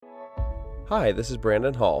Hi, this is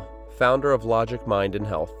Brandon Hall, founder of Logic Mind and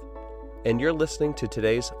Health, and you're listening to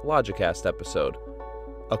today's Logicast episode,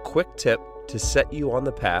 a quick tip to set you on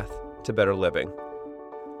the path to better living.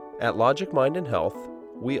 At Logic Mind and Health,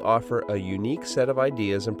 we offer a unique set of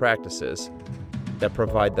ideas and practices that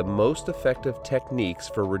provide the most effective techniques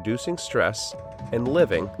for reducing stress and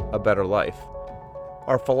living a better life.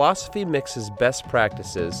 Our philosophy mixes best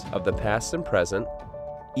practices of the past and present,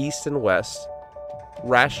 East and West,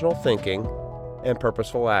 rational thinking, and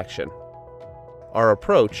purposeful action. Our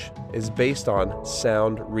approach is based on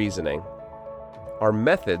sound reasoning. Our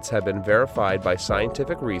methods have been verified by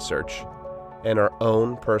scientific research and our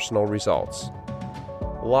own personal results.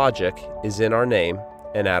 Logic is in our name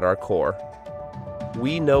and at our core.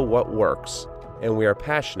 We know what works, and we are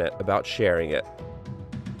passionate about sharing it.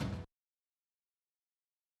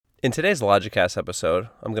 In today's Logicast episode,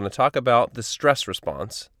 I'm going to talk about the stress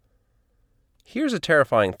response. Here's a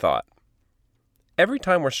terrifying thought. Every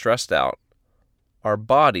time we're stressed out, our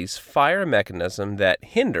bodies fire a mechanism that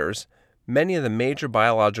hinders many of the major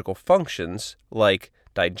biological functions like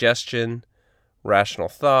digestion, rational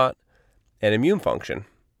thought, and immune function.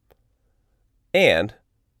 And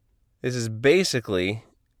this is basically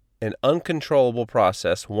an uncontrollable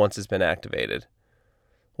process once it's been activated.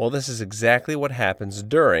 Well, this is exactly what happens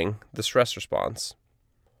during the stress response.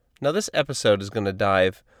 Now, this episode is going to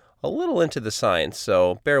dive a little into the science,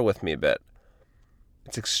 so bear with me a bit.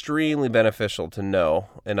 It's extremely beneficial to know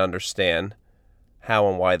and understand how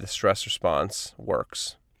and why the stress response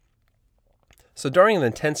works. So during an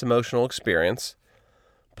intense emotional experience,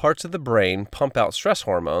 parts of the brain pump out stress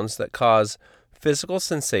hormones that cause physical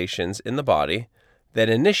sensations in the body that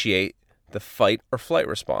initiate the fight or flight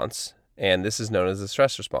response, and this is known as the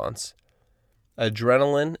stress response.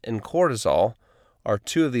 Adrenaline and cortisol are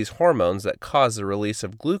two of these hormones that cause the release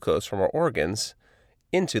of glucose from our organs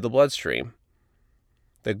into the bloodstream.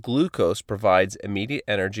 The glucose provides immediate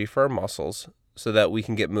energy for our muscles so that we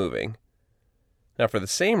can get moving. Now, for the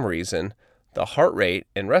same reason, the heart rate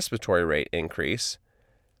and respiratory rate increase,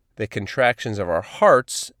 the contractions of our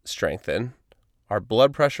hearts strengthen, our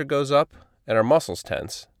blood pressure goes up, and our muscles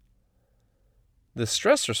tense. The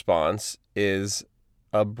stress response is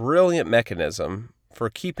a brilliant mechanism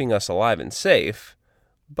for keeping us alive and safe,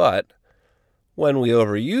 but when we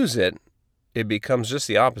overuse it, it becomes just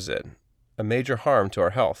the opposite, a major harm to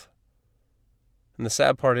our health. And the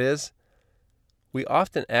sad part is, we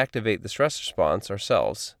often activate the stress response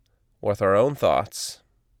ourselves with our own thoughts,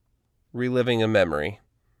 reliving a memory,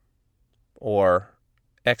 or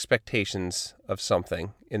expectations of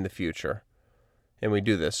something in the future. And we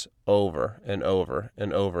do this over and over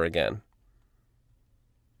and over again.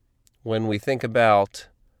 When we think about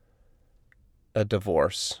a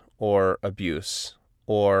divorce or abuse,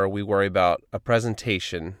 or we worry about a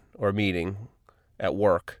presentation or meeting at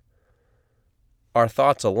work, our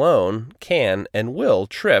thoughts alone can and will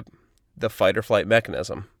trip the fight or flight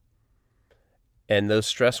mechanism, and those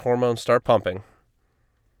stress hormones start pumping.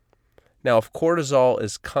 Now, if cortisol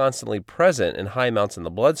is constantly present in high amounts in the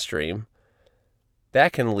bloodstream,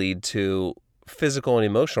 that can lead to physical and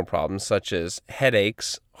emotional problems such as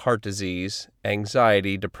headaches, heart disease,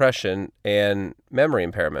 anxiety, depression, and memory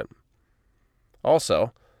impairment.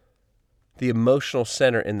 Also, the emotional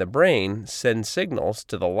center in the brain sends signals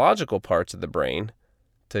to the logical parts of the brain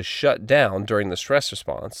to shut down during the stress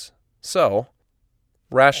response. So,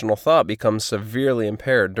 rational thought becomes severely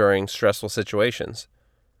impaired during stressful situations.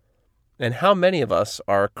 And how many of us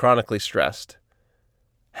are chronically stressed?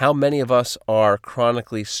 How many of us are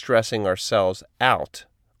chronically stressing ourselves out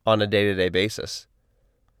on a day-to-day basis?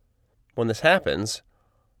 When this happens,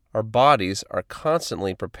 our bodies are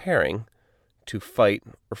constantly preparing to fight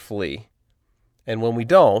or flee. And when we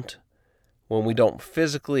don't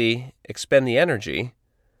physically expend the energy,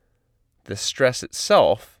 the stress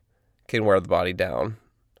itself can wear the body down,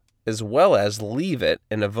 as well as leave it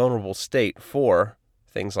in a vulnerable state for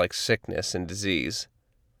things like sickness and disease.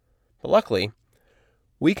 But luckily,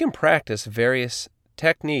 we can practice various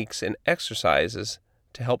techniques and exercises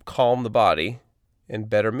to help calm the body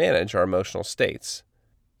and better manage our emotional states.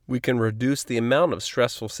 We can reduce the amount of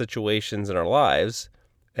stressful situations in our lives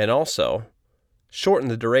and also shorten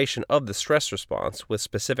the duration of the stress response with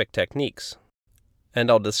specific techniques.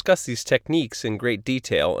 And I'll discuss these techniques in great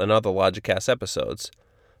detail in other Logicast episodes.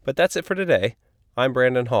 But that's it for today. I'm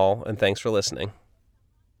Brandon Hall, and thanks for listening.